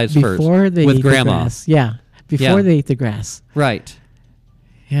fertilized Before first they with ate grandma. the grass. Yeah, before they ate the grass. Right.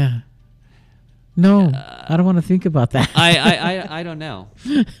 Yeah. No, I don't want to think about that. I don't know.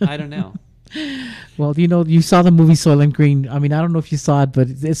 I don't know. Well, you know, you saw the movie Soylent Green. I mean, I don't know if you saw it, but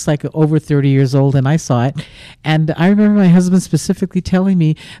it's like over 30 years old, and I saw it. And I remember my husband specifically telling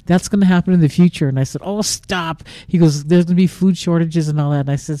me that's going to happen in the future. And I said, oh, stop. He goes, there's going to be food shortages and all that. And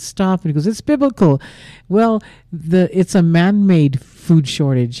I said, stop. And he goes, it's biblical. Well, it's a man-made food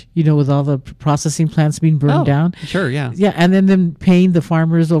shortage, you know, with all the processing plants being burned down. Sure, yeah. Yeah, and then them paying the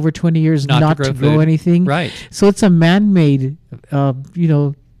farmers over 20 years not to grow food. anything. Right. So it's a man-made, you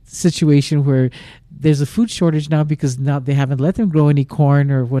know, situation where there's a food shortage now because now they haven't let them grow any corn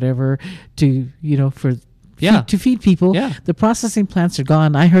or whatever to, you know, to feed people. Yeah. The processing plants are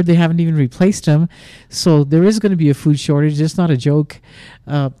gone. I heard they haven't even replaced them. So there is going to be a food shortage. It's not a joke.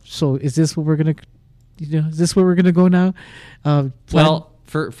 So is this what we're going to, you know, is this where we're going to go now? Well,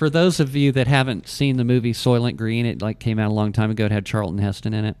 for those of you that haven't seen the movie Soylent Green, it like came out a long time ago. It had Charlton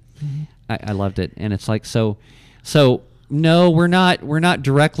Heston in it. I loved it. And it's like, so no, we're not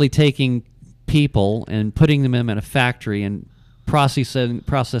directly taking people and putting them in a factory and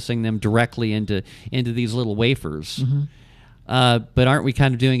processing them directly into these little wafers. But aren't we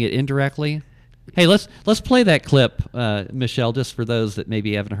kind of doing it indirectly? Hey, let's play that clip, Michelle, just for those that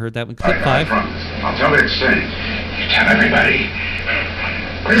maybe haven't heard that one. Clip 5. I'll tell it soon. You tell everybody.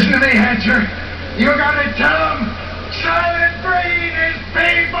 Listen to me, Hatcher. You gotta tell them Silent Green is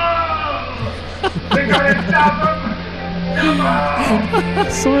people. We gotta stop them.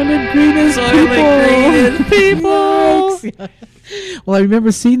 Soylent Green is people. Well, I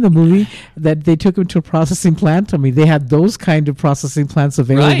remember seeing the movie that they took him to a processing plant. I mean, they had those kind of processing plants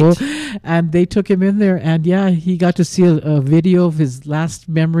available, and they took him in there. And yeah, he got to see a video of his last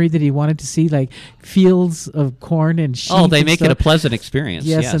memory that he wanted to see, like fields of corn and sheep. Oh, they and make stuff. it a pleasant experience.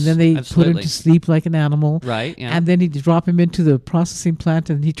 Yes, and then they put him to sleep like an animal. Right. Yeah. And then he drop him into the processing plant,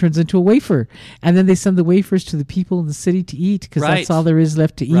 and he turns into a wafer. And then they send the wafers to the people in the city to eat because that's all there is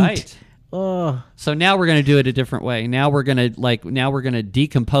left to eat. Right. Oh. So now we're going to do it a different way. Now we're going to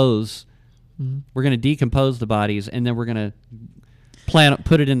decompose. Mm-hmm. We're going to decompose the bodies, and then we're going to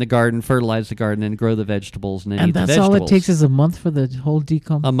put it in the garden, fertilize the garden, and grow the vegetables, and then eat the vegetables. And that's all it takes is a month for the whole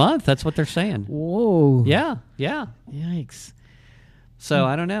decomp. A month. That's what they're saying. Whoa. Yeah. Yeah. Yikes. So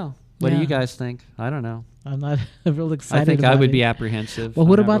I don't know. What do you guys think? I don't know. I'm not real excited. I think about I would it. be apprehensive. Well,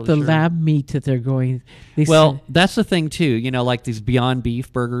 what I'm not about really the sure. lab meat that they're going? That's the thing too. You know, like these Beyond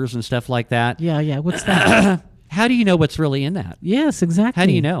Beef burgers and stuff like that. Yeah. What's that? How do you know what's really in that? Yes, exactly. How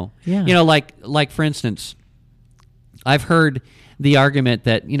do you know? Yeah. You know, like for instance, I've heard the argument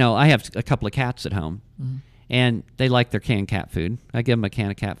that, you know, I have a couple of cats at home, and they like their canned cat food. I give them a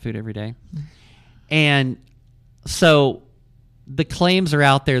can of cat food every day. And so the claims are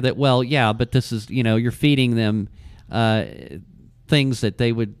out there that, well, yeah, but this is, you know, you're feeding them things that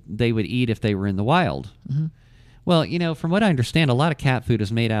they would eat if they were in the wild. Well, you know, from what I understand, a lot of cat food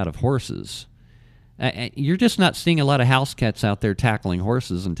is made out of horses. You're just not seeing a lot of house cats out there tackling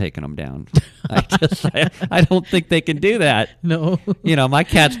horses and taking them down. I don't think they can do that. No. You know, my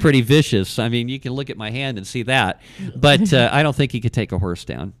cat's pretty vicious. I mean, you can look at my hand and see that. But I don't think he could take a horse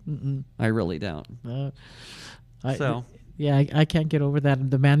down. I really don't. Yeah, I can't get over that.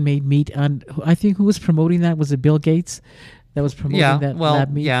 The man-made meat. And I think who was promoting that? Was it Bill Gates that was promoting that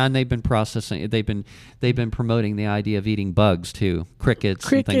lab meat? Yeah, and they've been processing. They've been promoting the idea of eating bugs too,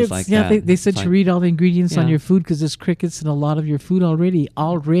 crickets and things like that. Yeah, they said to read all the ingredients on your food because there's crickets in a lot of your food already.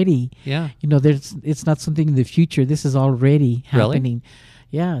 Yeah. You know, it's not something in the future. This is already happening. Really?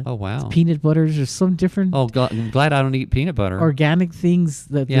 Yeah. Oh, wow. It's peanut butters or some different. Oh, I'm glad I don't eat peanut butter. Organic things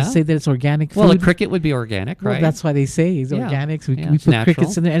that they say that it's organic food. Well, a cricket would be organic, right? Well, that's why they say it's organic. So we put natural.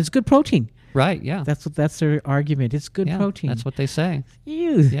 crickets in there, and it's good protein. Right. Yeah. That's their argument. It's good protein. That's what they say.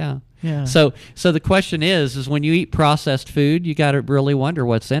 Ew. Yeah. Yeah. So the question is when you eat processed food, you got to really wonder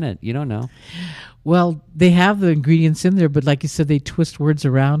what's in it. You don't know. Well, they have the ingredients in there, but like you said, they twist words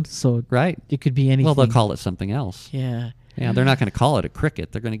around, so it could be anything. Well, they'll call it something else. Yeah. Yeah, they're not going to call it a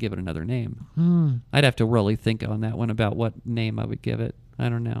cricket. They're going to give it another name. I'd have to really think on that one about what name I would give it. I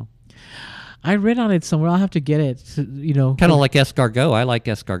don't know. I read on it somewhere. I'll have to get it. You know, kind of like escargot. I like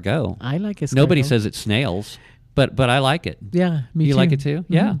escargot. I like escargot. Nobody says it's snails, but I like it. Yeah, me too. You like it too?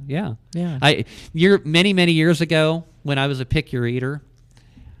 Mm-hmm. Yeah. Many years ago when I was a pick your eater,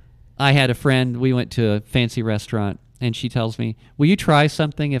 I had a friend. We went to a fancy restaurant, and she tells me, "Will you try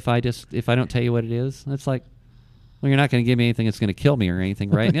something if I don't tell you what it is?" And it's like, well, you're not going to give me anything that's going to kill me or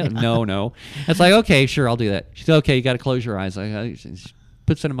anything, right? No. It's like, okay, sure, I'll do that. She said, okay, you got to close your eyes. She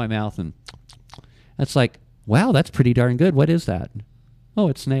puts it in my mouth, and that's like, wow, that's pretty darn good. What is that? Oh,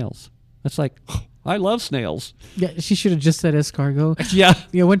 it's snails. That's like, I love snails. Yeah, she should have just said escargot. Yeah.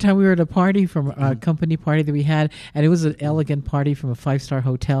 You know, one time we were at a party from a company party that we had, and it was an elegant party from a 5-star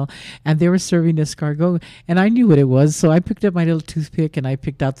hotel, and they were serving escargot, and I knew what it was, so I picked up my little toothpick, and I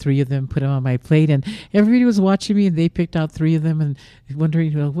picked out 3 of them, put them on my plate, and everybody was watching me, and they picked out 3 of them, and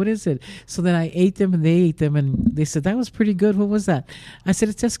wondering, well, what is it? So then I ate them, and they ate them, and they said, that was pretty good. What was that? I said,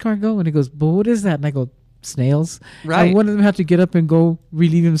 it's escargot, and he goes, but what is that? And I go, snails. Right. And one of them had to get up and go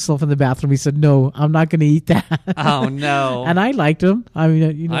relieve himself in the bathroom. He said, no, I'm not going to eat that. Oh, no. And I liked them. I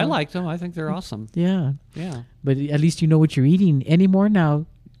mean, you know. I liked them. I think they're awesome. Yeah. Yeah. But at least you know what you're eating. Anymore now,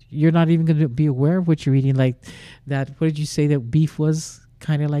 you're not even going to be aware of what you're eating. Like that, what did you say that beef was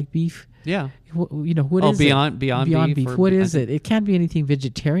kind of like beef? Yeah. You know, what is Beyond beef. What is it? It can't be anything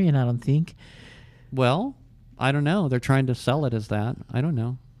vegetarian, I don't think. Well, I don't know. They're trying to sell it as that. I don't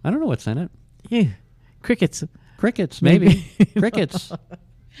know. I don't know what's in it. Yeah. Crickets, maybe. Crickets.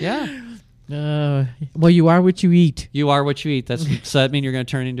 Yeah. Well, you are what you eat. You are what you eat. So that means you're going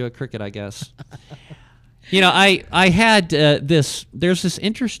to turn into a cricket, I guess. You know, I had there's this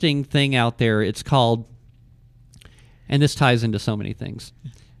interesting thing out there. It's called, and this ties into so many things,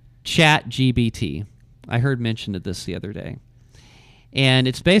 ChatGPT. I heard mention of this the other day. And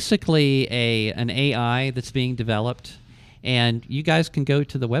it's basically an AI that's being developed. And you guys can go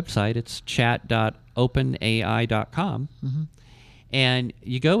to the website. It's chat.openai.com. And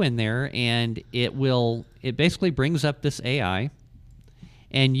you go in there, and it basically brings up this AI,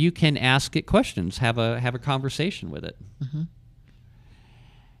 and you can ask it questions, have a conversation with it.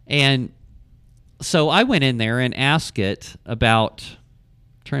 And so I went in there and asked it about, I'm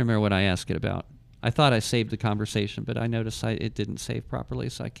trying to remember what I asked it about. I thought I saved the conversation, but I noticed it didn't save properly,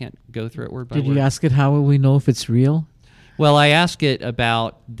 so I can't go through it word by word. Did you ask it how will we know if it's real? Well, I asked it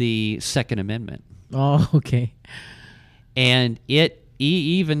about the Second Amendment. Oh, okay. And it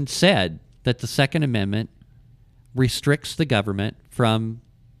even said that the Second Amendment restricts the government from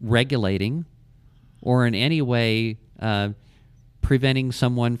regulating or in any way preventing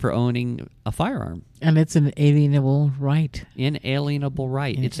someone from owning a firearm. And it's an alienable right. Inalienable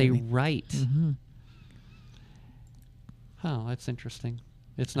right. It's a right. Oh, that's interesting.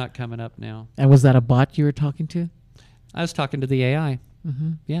 It's not coming up now. And was that a bot you were talking to? I was talking to the AI.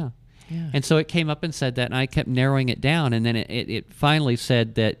 Yeah. And so it came up and said that, and I kept narrowing it down, and then it finally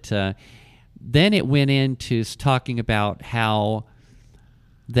said that then it went into talking about how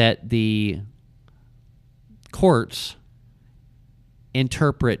that the courts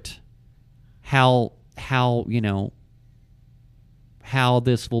interpret how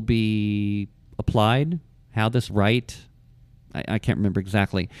this will be applied, how this right, I can't remember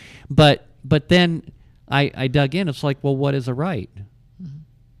exactly, but then I dug in. It's like, well, what is a right?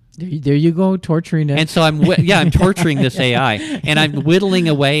 There you go, torturing it. And so I'm torturing this AI, and I'm whittling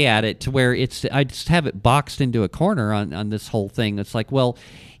away at it to where I just have it boxed into a corner on this whole thing. It's like, well,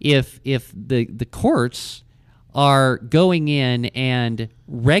 if the courts are going in and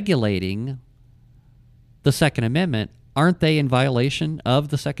regulating the Second Amendment, aren't they in violation of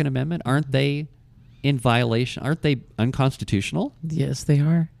the Second Amendment? Aren't they in violation? Aren't they unconstitutional? Yes, they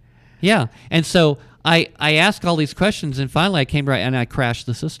are. Yeah. And so I asked all these questions, and finally I came right, and I crashed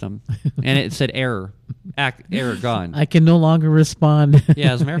the system. And it said error. Error gone. I can no longer respond.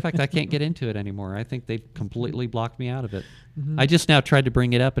 Yeah, as a matter of fact, I can't get into it anymore. I think they completely blocked me out of it. I just now tried to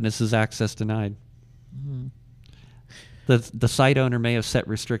bring it up, and it says access denied. The site owner may have set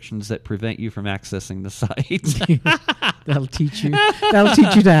restrictions that prevent you from accessing the site. That'll teach you. That'll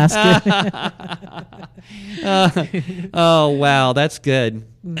teach you to ask it. Oh, wow. That's good.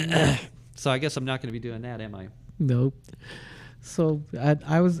 So I guess I'm not going to be doing that, am I? Nope. So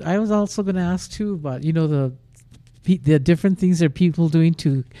I was also going to ask, too, about, the different things that people doing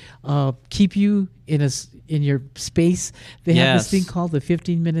to keep you in your space. They have this thing called the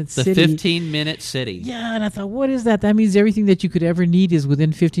 15-minute city. The 15-minute city. Yeah, and I thought, what is that? That means everything that you could ever need is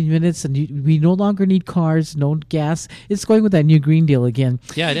within 15 minutes, and we no longer need cars, no gas. It's going with that new Green Deal again.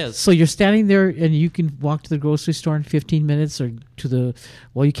 Yeah, it is. So you're standing there, and you can walk to the grocery store in 15 minutes, or to the,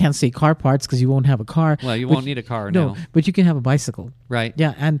 well, you can't say car parts because you won't have a car. Well, you won't need a car, no. But you can have a bicycle. Right.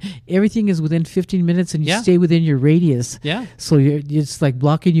 Yeah, and everything is within 15 minutes, and you stay within your radius. Yeah. So it's like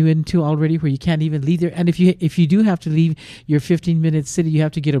blocking you into already where you can't even leave there. And if you do have to leave your 15-minute city, you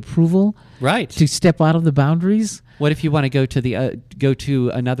have to get approval. Right. To step out of the boundaries. What if you want to go to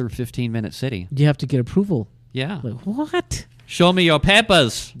another 15-minute city? You have to get approval. Yeah. Like, what? Show me your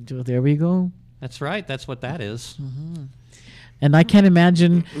papers. There we go. That's right. That's what that is. Mm-hmm. And I can't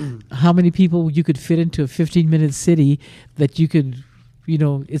imagine how many people you could fit into a 15-minute city that you could,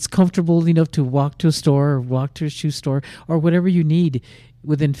 it's comfortable enough to walk to a store or walk to a shoe store or whatever you need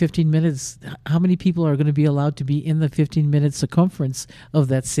within 15 minutes. How many people are going to be allowed to be in the 15-minute circumference of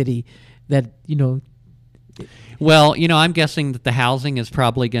that city that, Well, I'm guessing that the housing is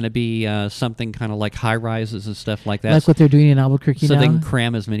probably going to be something kind of like high rises and stuff like that. Like what they're doing in Albuquerque now. So they can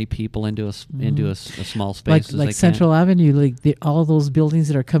cram as many people into a small space as they can. Like Central Avenue, all those buildings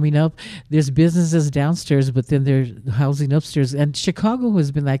that are coming up. There's businesses downstairs, but then there's housing upstairs. And Chicago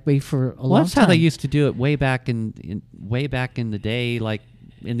has been that way for a long time. That's how they used to do it way back in the day, like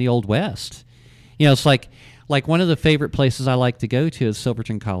in the Old West. It's like one of the favorite places I like to go to is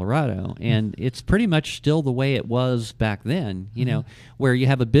Silverton, Colorado, and it's pretty much still the way it was back then, where you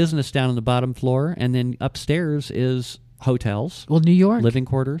have a business down on the bottom floor, and then upstairs is hotels. Well, New York. Living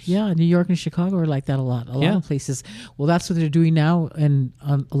quarters. Yeah, New York and Chicago are like that a lot. A lot of places. Well, that's what they're doing now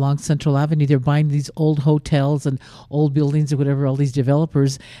along Central Avenue. They're buying these old hotels and old buildings or whatever, all these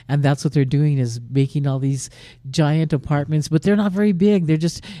developers, and that's what they're doing is making all these giant apartments, but they're not very big. They're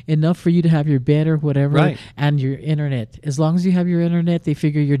just enough for you to have your bed or whatever and your internet. As long as you have your internet, they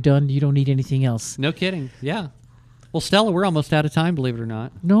figure you're done. You don't need anything else. No kidding. Yeah. Well, Stella, we're almost out of time, believe it or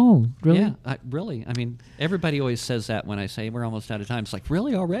not. No, really? Yeah, really. I mean, everybody always says that when I say we're almost out of time. It's like,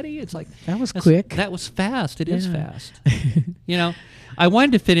 really, already? It's like... That was quick. That was fast. It is fast. You know, I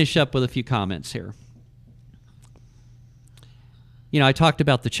wanted to finish up with a few comments here. You know, I talked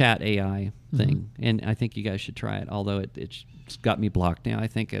about the chat AI thing, and I think you guys should try it, although it's got me blocked now. I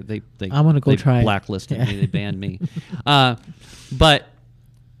think they I'm going to go try it. Blacklisted me. They banned me. But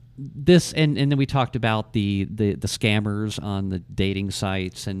this, and then we talked about the scammers on the dating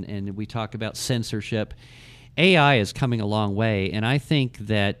sites, and we talk about censorship. AI is coming a long way, and I think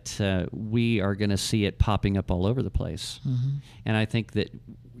that we are going to see it popping up all over the place. And I think that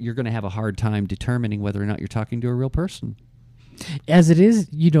you're going to have a hard time determining whether or not you're talking to a real person. As it is,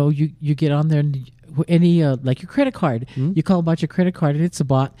 you know, you get on there and any like your credit card, you call about your credit card and it's a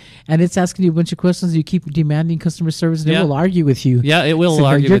bot and it's asking you a bunch of questions. You keep demanding customer service and it will argue with you. Yeah, it will so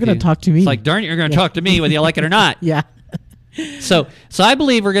argue you're with going you. to talk to me. It's like, darn it, you're going to talk to me whether you like it or not. Yeah. So I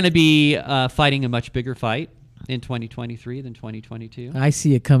believe we're going to be fighting a much bigger fight in 2023 than 2022. I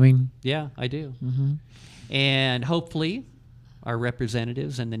see it coming. Yeah, I do. And hopefully our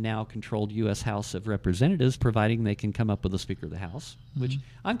representatives and the now controlled U.S. House of Representatives, providing they can come up with a Speaker of the House, which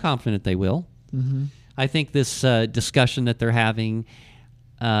I'm confident they will. I think this discussion that they're having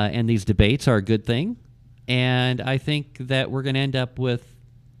and these debates are a good thing. And I think that we're going to end up with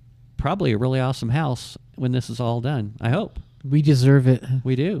probably a really awesome House when this is all done. I hope. We deserve it.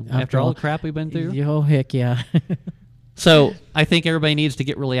 We do. After all the crap we've been through. Oh, heck yeah. So I think everybody needs to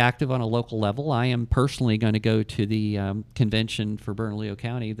get really active on a local level. I am personally going to go to the convention for Bernalillo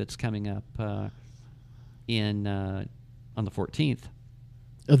County that's coming up on the 14th.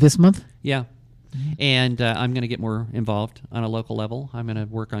 Of this month? Yeah. And I'm going to get more involved on a local level. I'm going to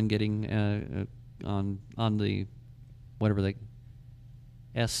work on getting on the, whatever they,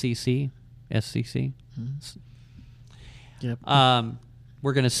 SCC? Yep.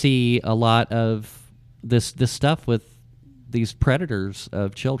 We're going to see a lot of this stuff with these predators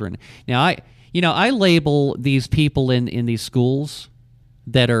of children. Now, I label these people in these schools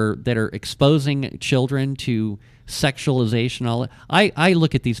that are exposing children to sexualization. I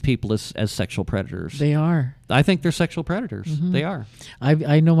look at these people as sexual predators. They are. I think they're sexual predators. They are.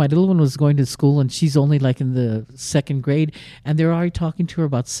 I know my little one was going to school and she's only like in the 2nd grade and they're already talking to her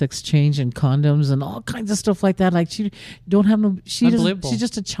about sex change and condoms and all kinds of stuff like that. Like she's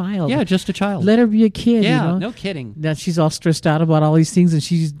just a child. Yeah, just a child. Let her be a kid. Yeah, you know? no kidding. Now she's all stressed out about all these things and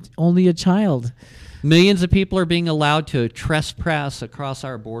she's only a child. Millions of people are being allowed to trespass across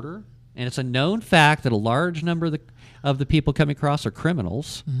our border, and it's a known fact that a large number of the people coming across are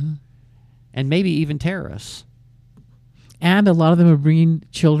criminals and maybe even terrorists. And a lot of them are bringing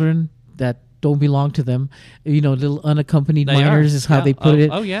children that don't belong to them. You know, little unaccompanied minors is how they put it.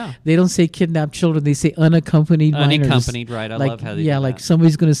 Oh, yeah. They don't say kidnapped children. They say unaccompanied minors. Unaccompanied, right. I love how they do that. Like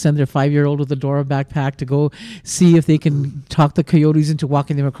somebody's going to send their 5-year-old with a Dora backpack to go see if they can talk the coyotes into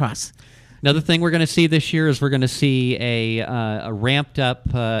walking them across. Another thing we're going to see this year is we're going to see a ramped up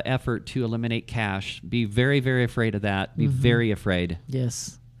effort to eliminate cash. Be very, very afraid of that. Be very afraid.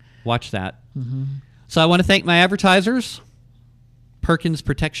 Yes. Watch that. So I want to thank my advertisers, Perkins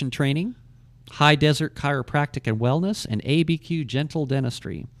Protection Training, High Desert Chiropractic and Wellness, and ABQ Gentle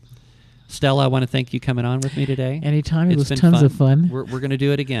Dentistry. Stella, I want to thank you coming on with me today. Anytime. It was tons of fun. We're going to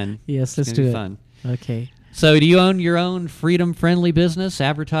do it again. Yes, let's do it. Fun. Okay. So do you own your own freedom-friendly business?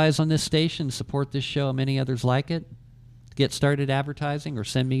 Advertise on this station, support this show and many others like it. Get started advertising or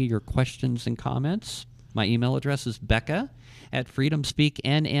send me your questions and comments. My email address is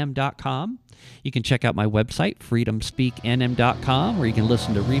becca@freedomspeaknm.com. You can check out my website, freedomspeaknm.com, where you can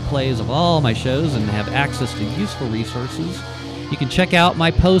listen to replays of all my shows and have access to useful resources. You can check out my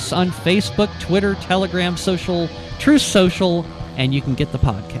posts on Facebook, Twitter, Telegram, Truth Social, and you can get the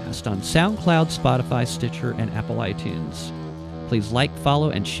podcast on SoundCloud, Spotify, Stitcher, and Apple iTunes. Please like,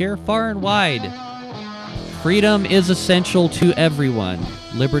 follow, and share far and wide. Freedom is essential to everyone.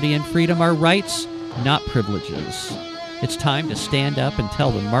 Liberty and freedom are rights, not privileges. It's time to stand up and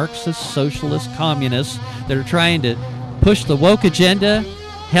tell the Marxist, socialist, communists that are trying to push the woke agenda,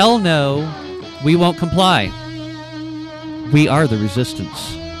 hell no, we won't comply. We are the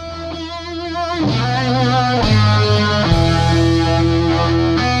resistance.